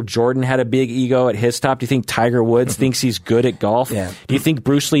Michael Jordan had a big ego at his top? Do you think Tiger Woods thinks he's good at golf? Yeah. Do you think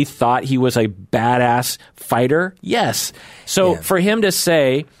Bruce Lee thought he was a badass fighter? Yes. So for him to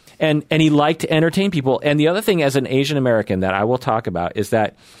say, and he liked to entertain people. And the other thing as an Asian American that I will talk about is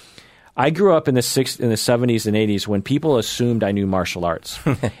that I grew up in the 70s and 80s when people assumed I knew martial arts.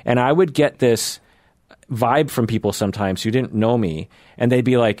 And I would get this vibe from people sometimes who didn't know me, and they'd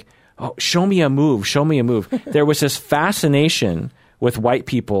be like, oh, show me a move. There was this fascination with white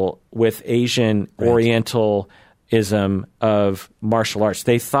people with Asian Orientalism of martial arts.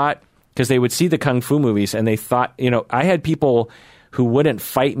 They thought, because they would see the Kung Fu movies, and they thought, I had people who wouldn't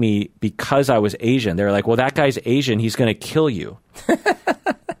fight me because I was Asian. They were like, well, that guy's Asian. He's going to kill you.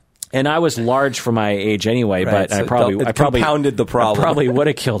 And I was large for my age anyway, but so I probably compounded the problem. I probably would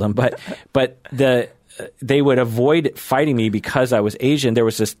have killed him, but they would avoid fighting me because I was Asian. There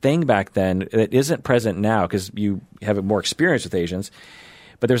was this thing back then that isn't present now because you have more experience with Asians.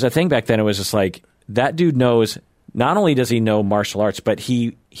 But there's a thing back then. It was just like, that dude knows, not only does he know martial arts, but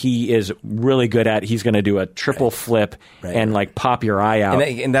he is really good at, he's going to do a triple flip and like pop your eye out.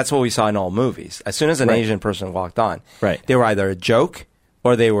 And that's what we saw in all movies. As soon as an Asian person walked on, right, they were either a joke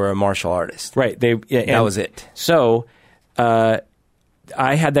or they were a martial artist. Right. That was it. So I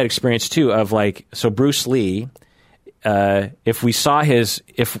had that experience too of like, so Bruce Lee, if we saw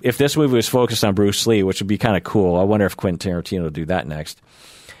if this movie was focused on Bruce Lee, which would be kind of cool. I wonder if Quentin Tarantino will do that next.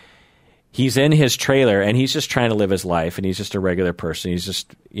 He's in his trailer and he's just trying to live his life, and he's just a regular person. He's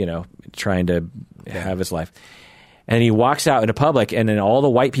just, trying to have his life. And he walks out into public, and then all the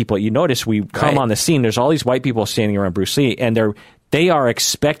white people, you notice we come on the scene, there's all these white people standing around Bruce Lee, and they are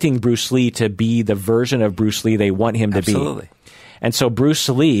expecting Bruce Lee to be the version of Bruce Lee they want him to be. And so Bruce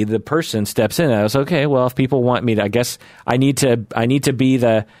Lee, the person, steps in and I was, okay, well, if people want me to, I guess I need to be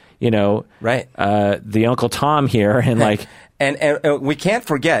the, the Uncle Tom here. And like, and we can't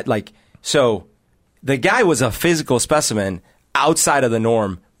forget, like, so the guy was a physical specimen outside of the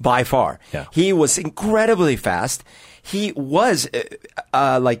norm by far. Yeah. He was incredibly fast. He was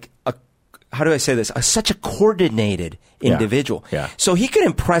how do I say this? Such a coordinated individual. Yeah. So he could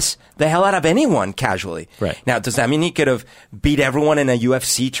impress the hell out of anyone casually. Right. Now, does that mean he could have beat everyone in a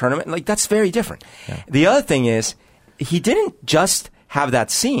UFC tournament? Like, that's very different. Yeah. The other thing is, he didn't just have that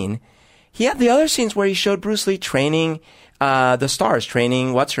scene. He had the other scenes where he showed Bruce Lee training the stars,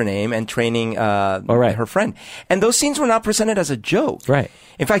 training what's her name, and training her friend. And those scenes were not presented as a joke. Right.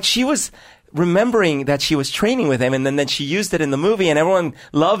 In fact, she was remembering that she was training with him, and then she used it in the movie, and everyone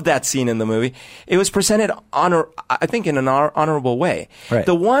loved that scene in the movie. It was presented I think in an honorable way. Right.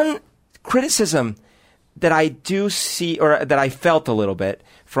 The one criticism that I do see, or that I felt a little bit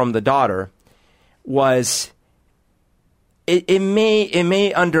from the daughter, was it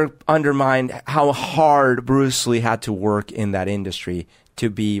may undermine how hard Bruce Lee had to work in that industry to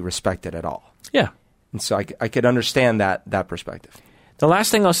be respected at all. Yeah. And so I could understand that perspective. The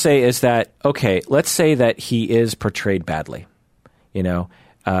last thing I'll say is that, okay, let's say that he is portrayed badly.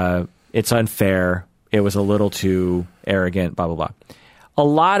 It's unfair. It was a little too arrogant, blah, blah, blah. A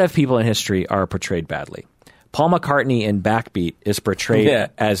lot of people in history are portrayed badly. Paul McCartney in Backbeat is portrayed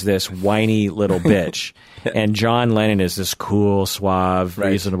as this whiny little bitch. And John Lennon is this cool, suave,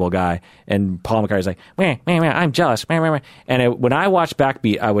 reasonable guy. And Paul McCartney's like, meh, meh, meh, I'm jealous. Meh, meh, meh. And when I watched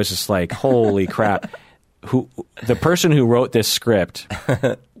Backbeat, I was just like, holy crap. The person who wrote this script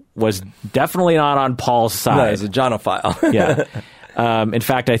was definitely not on Paul's side. No, he's a Johnophile. Yeah. In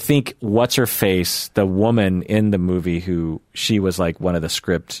fact, I think what's-her-face, the woman in the movie she was like one of the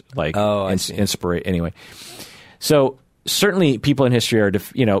script, like, anyway. So certainly people in history are,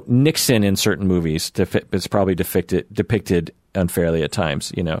 Nixon in certain movies is probably depicted unfairly at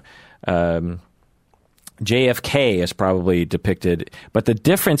times, JFK is probably depicted. But the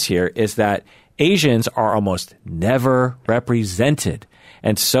difference here is that Asians are almost never represented.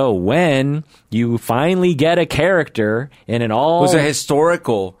 And so when you finally get a character in an all... It was a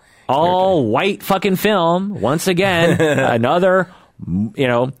historical... all white fucking film, once again, another,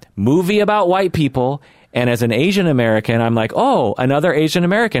 movie about white people. And as an Asian American, I'm like, oh, another Asian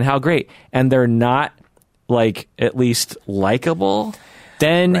American, how great. And they're not, like, at least likable,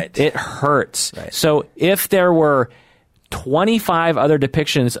 then it hurts. Right. So if there were 25 other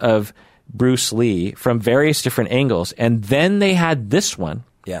depictions of Bruce Lee from various different angles, and then they had this one,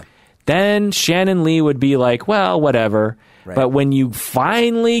 then Shannon Lee would be like, well, whatever. Right. But when you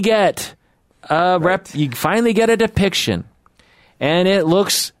finally get you finally get a depiction, and it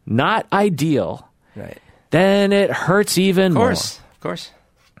looks not ideal, Right. then it hurts even more. Of course.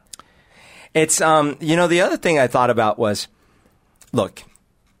 It's, the other thing I thought about was, look,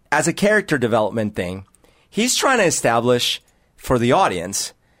 as a character development thing, he's trying to establish for the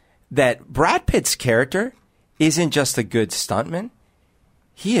audience that Brad Pitt's character isn't just a good stuntman.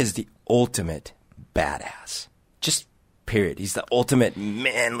 He is the ultimate badass. Just period. He's the ultimate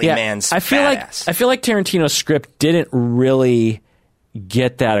manly man's badass. I feel like Tarantino's script didn't really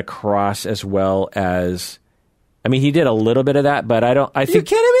get that across as well as, I mean, he did a little bit of that, but I think. You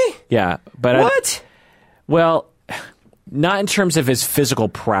kidding me? Yeah, but What? Well, not in terms of his physical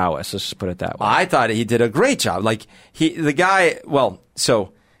prowess. Let's just put it that way. I thought he did a great job. Like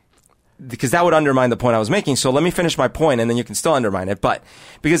because that would undermine the point I was making. So let me finish my point, and then you can still undermine it. But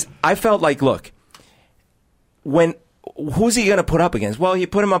because I felt like, look, who's he going to put up against? Well, you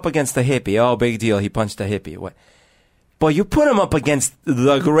put him up against the hippie. Oh, big deal. He punched a hippie. What? But you put him up against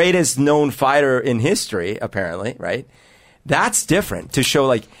the greatest known fighter in history, apparently, right? That's different to show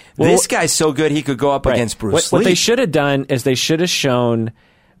like this guy's so good he could go up against Bruce Lee. What they should have done is they should have shown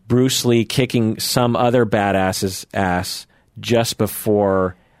Bruce Lee kicking some other badass's ass just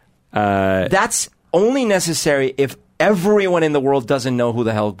before. That's only necessary if everyone in the world doesn't know who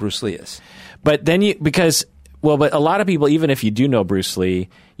the hell Bruce Lee is. But then but a lot of people, even if you do know Bruce Lee,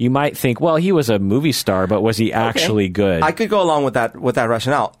 you might think, well, he was a movie star, but was he actually good? I could go along with that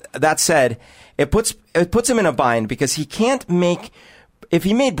rationale. That said, it puts him in a bind because he can't make. If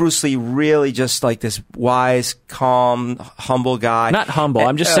he made Bruce Lee really just like this wise, calm, humble guy. Not humble.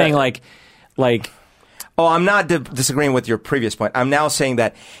 I'm just saying like. Oh, I'm not disagreeing with your previous point. I'm now saying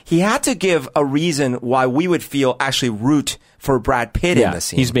that he had to give a reason why we would actually root for Brad Pitt in the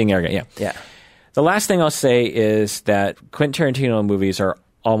scene. He's being arrogant. Yeah. The last thing I'll say is that Quentin Tarantino movies are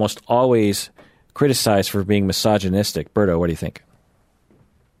almost always criticized for being misogynistic. Berto, what do you think?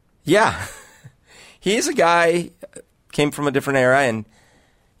 Yeah. He's a guy, came from a different era, and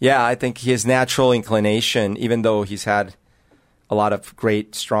I think his natural inclination, even though he's had a lot of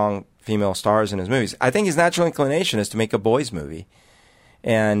great, strong female stars in his movies, I think his natural inclination is to make a boys movie.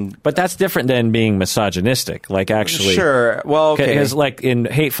 But that's different than being misogynistic. Like actually, sure. Well, okay. Because like in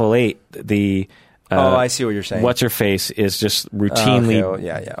Hateful Eight, I see what you're saying. What's her face is just routinely.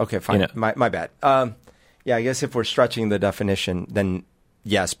 Okay, fine. My bad. I guess if we're stretching the definition, then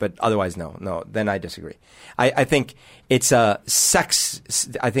yes, but otherwise no. Then I disagree. I think it's sex.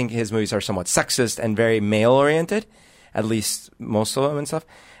 I think his movies are somewhat sexist and very male oriented, at least most of them and stuff.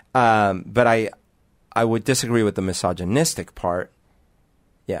 But I would disagree with the misogynistic part.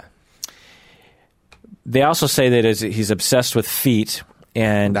 Yeah. They also say that he's obsessed with feet,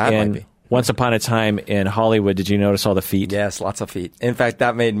 and might be. Once Upon a Time in Hollywood, did you notice all the feet? Yes, lots of feet. In fact,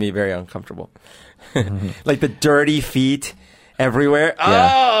 that made me very uncomfortable. Like the dirty feet everywhere.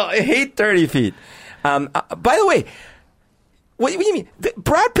 Yeah. Oh, I hate dirty feet. By the way, what do you mean?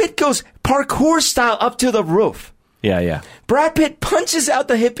 Brad Pitt goes parkour style up to the roof. Yeah. Brad Pitt punches out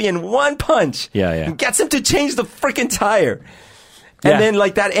the hippie in one punch. Yeah. And gets him to change the freaking tire. And then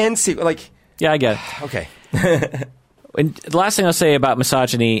like that end sequence, like. Yeah, I get it. Okay. And the last thing I'll say about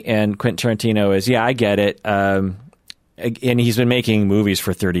misogyny and Quentin Tarantino is, I get it. And he's been making movies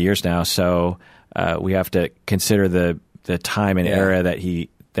for 30 years now, so we have to consider the time and era that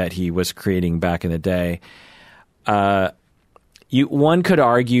he was creating back in the day. One could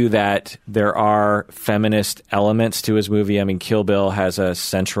argue that there are feminist elements to his movie. I mean, Kill Bill has a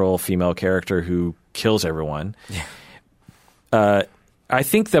central female character who kills everyone. Yeah. I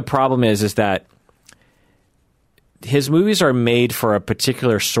think the problem is that his movies are made for a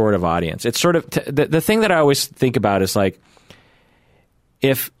particular sort of audience. It's sort of the thing that I always think about is like,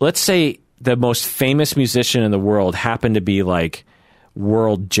 if let's say the most famous musician in the world happened to be like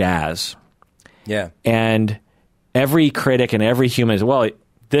world jazz, and every critic and every human is, well,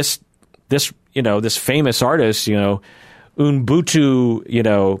 this famous artist,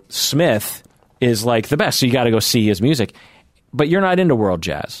 Ubuntu, Smith is like the best, so you got to go see his music. But you're not into world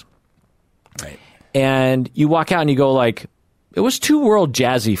jazz. Right. And you walk out and you go like, it was too world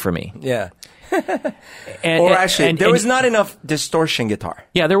jazzy for me. Yeah. There was not enough distortion guitar.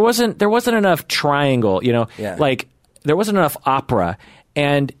 Yeah, there wasn't enough triangle, Yeah. Like there wasn't enough opera.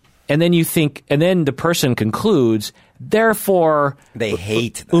 And then you think, and then the person concludes, therefore, they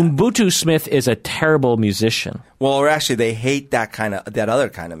hate that. Ubuntu Smith is a terrible musician. Well, or actually, they hate that other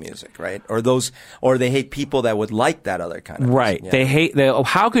kind of music, right? Or they hate people that would like that other kind of music. Right. Yeah. They hate.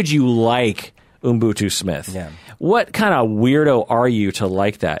 How could you like Ubuntu Smith? Yeah. What kind of weirdo are you to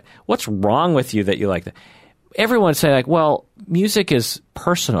like that? What's wrong with you that you like that? Everyone say like, well, music is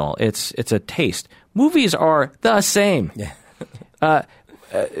personal. It's a taste. Movies are the same. Yeah. Quentin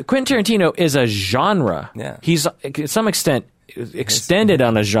Tarantino is a genre. Yeah. He's to some extent extended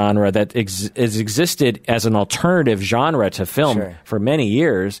on a genre that has existed as an alternative genre to film for many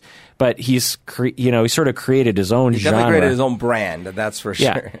years. But he's he sort of created his own genre. He created his own brand. That's for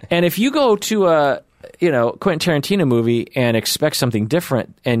sure. Yeah. And if you go to a Quentin Tarantino movie and expect something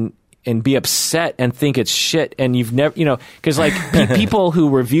different and be upset and think it's shit, and you've never because like people who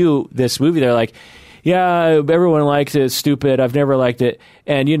review this movie, they're like, yeah, everyone likes it. It's stupid. I've never liked it.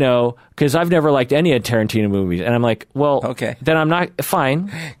 And, because I've never liked any of Tarantino movies. And I'm like, well, okay, then I'm not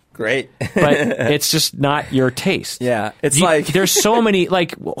fine. Great. But it's just not your taste. Yeah. It's like there's so many,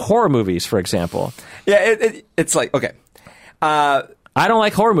 like horror movies, for example. Yeah. It's like, okay. I don't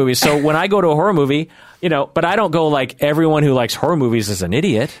like horror movies. So when I go to a horror movie, but I don't go like everyone who likes horror movies is an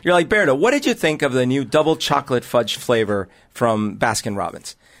idiot. You're like, Berto, what did you think of the new double chocolate fudge flavor from Baskin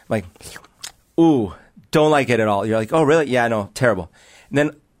Robbins? Like, ooh, don't like it at all. You're like, oh, really? Yeah, no, terrible. And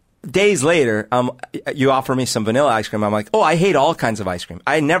then days later, you offer me some vanilla ice cream. I'm like, oh, I hate all kinds of ice cream.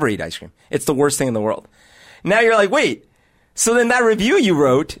 I never eat ice cream. It's the worst thing in the world. Now you're like, wait, so then that review you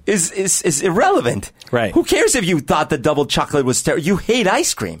wrote is irrelevant. Right. Who cares if you thought the double chocolate was terrible? You hate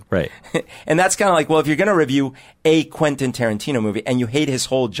ice cream. Right. And that's kind of like, well, if you're going to review a Quentin Tarantino movie and you hate his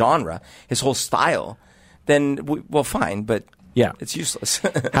whole genre, his whole style, then, well, fine, but yeah, it's useless.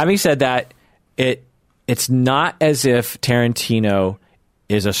 Having said that, it's not as if Tarantino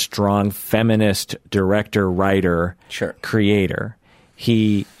is a strong feminist director, writer, creator.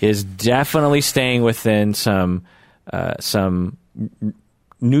 He is definitely staying within some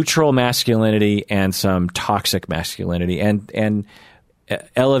neutral masculinity and some toxic masculinity, and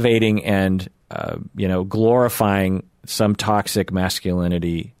elevating and glorifying some toxic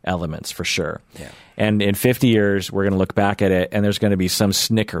masculinity elements for sure. Yeah. And in 50 years, we're going to look back at it, and there's going to be some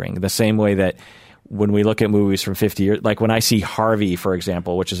snickering. The same way that when we look at movies from 50 years, like when I see Harvey, for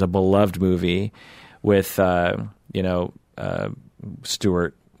example, which is a beloved movie with,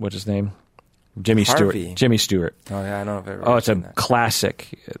 Stewart, what's his name? Jimmy Harvey. Stewart. Oh, yeah, I don't know if I've ever it's a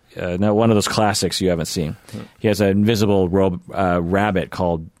classic. One of those classics you haven't seen. He has an invisible rabbit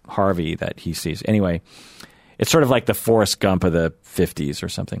called Harvey that he sees. Anyway, it's sort of like the Forrest Gump of the 50s or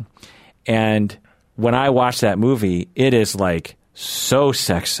something. And when I watch that movie, it is like so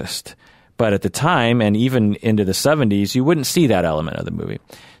sexist. But at the time, and even into the 70s, you wouldn't see that element of the movie.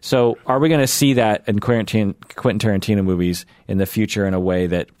 So are we going to see that in Quentin Tarantino movies in the future in a way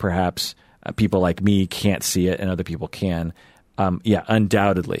that perhaps people like me can't see it and other people can? Yeah,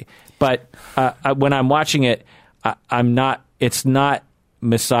 undoubtedly. But when I'm watching it, it's not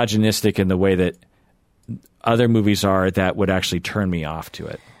misogynistic in the way that other movies are that would actually turn me off to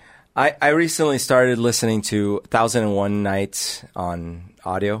it. I recently started listening to 1001 Nights on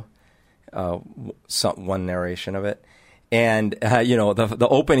audio, one narration of it. And, the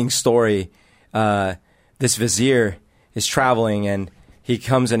opening story, this vizier is traveling and he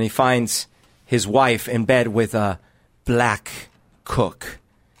comes and he finds his wife in bed with a black cook.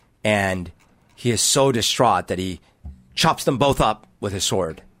 And he is so distraught that he chops them both up with his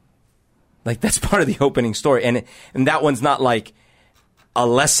sword. Like, that's part of the opening story. And that one's not like a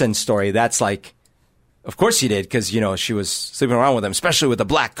lesson story. That's like, of course he did, because, she was sleeping around with him, especially with the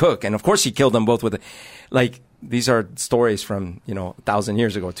black cook. And of course he killed them both with it. Like, these are stories from, 1,000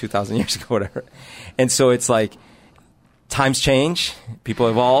 years ago, 2,000 years ago, whatever. And so it's like, times change, people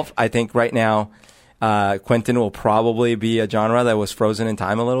evolve. I think right now, Quentin will probably be a genre that was frozen in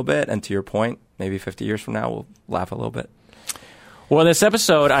time a little bit. And to your point, maybe 50 years from now, we'll laugh a little bit. Well, in this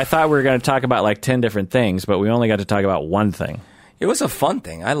episode, I thought we were going to talk about like 10 different things, but we only got to talk about one thing. It was a fun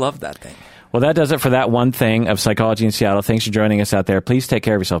thing. I loved that thing. Well, that does it for that one thing of Psychology in Seattle. Thanks for joining us out there. Please take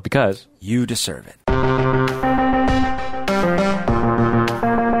care of yourself because you deserve it.